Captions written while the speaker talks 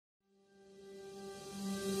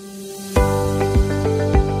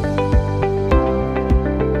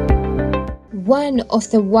One of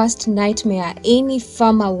the worst nightmares any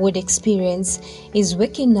farmer would experience is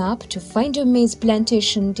waking up to find your maize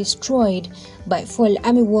plantation destroyed by fall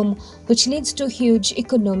armyworm, which leads to huge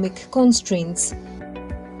economic constraints.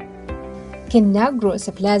 Kenagro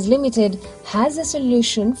Supplies Limited has a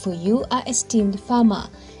solution for you, our esteemed farmer.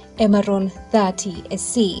 Emmaron 30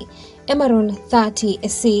 SC. Emmaron 30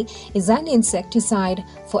 SC is an insecticide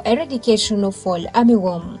for eradication of fall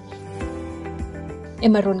armyworm.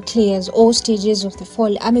 Emmaron clears all stages of the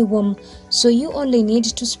fall armyworm, so you only need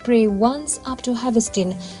to spray once up to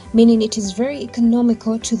harvesting, meaning it is very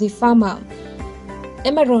economical to the farmer.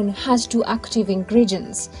 Emmaron has two active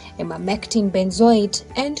ingredients, emamectin benzoate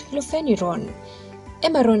and lufeniron.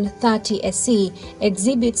 Emmaron 30 SC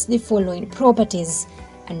exhibits the following properties: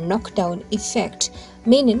 a knockdown effect,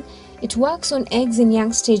 meaning it works on eggs in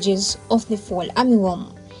young stages of the fall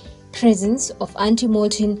armyworm. Presence of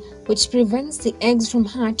anti-molting, which prevents the eggs from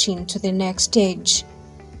hatching to the next stage.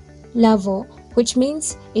 Larval, which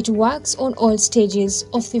means it works on all stages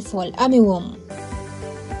of the fall armyworm.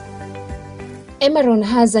 Emmaron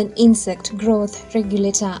has an insect growth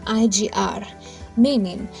regulator IGR,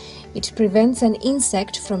 meaning it prevents an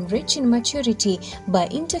insect from reaching maturity by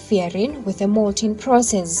interfering with the molting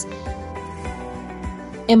process.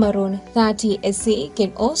 Emmaron 30 SC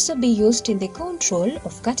can also be used in the control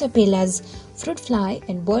of caterpillars, fruit fly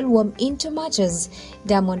and bollworm in tomatoes,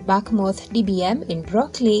 diamond backmoth DBM in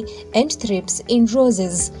broccoli, and thrips in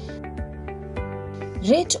roses.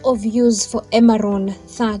 Rate of use for Emmaron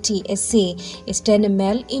 30 SC is 10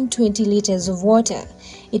 ml in 20 liters of water.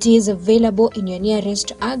 It is available in your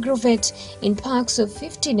nearest agrovet in packs of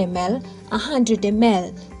 15 ml, 100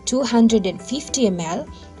 ml, 250 ml,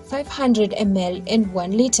 500 ml and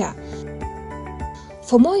 1 liter.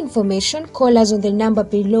 For more information, call us on the number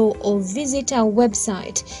below or visit our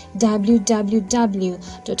website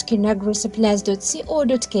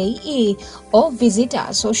www.kenagrosupplies.co.ke or visit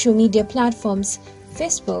our social media platforms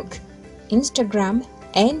Facebook, Instagram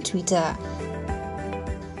and Twitter.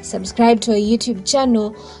 Subscribe to our YouTube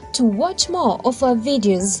channel to watch more of our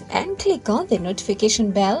videos and click on the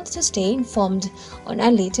notification bell to stay informed on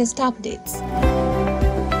our latest updates.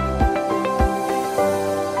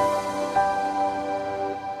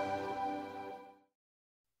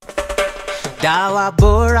 Dawa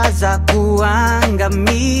bora za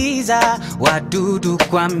kuangamiza wadudu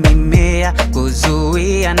kwa mimea,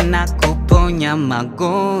 kuzuia na kuponya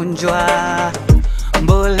magonjwa.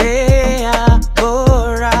 Mbolea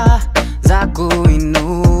bora za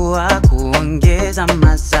kuinua, kuongeza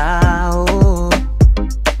mazao.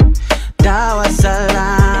 Dawa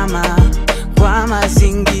salama kwa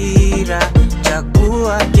mazingira,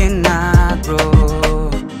 chagua Kenagro.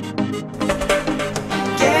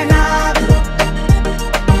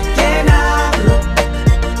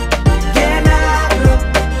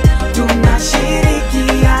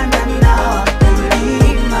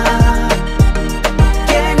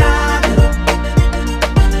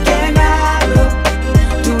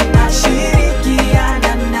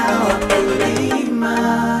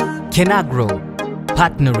 Kenagro,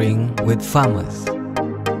 partnering with farmers.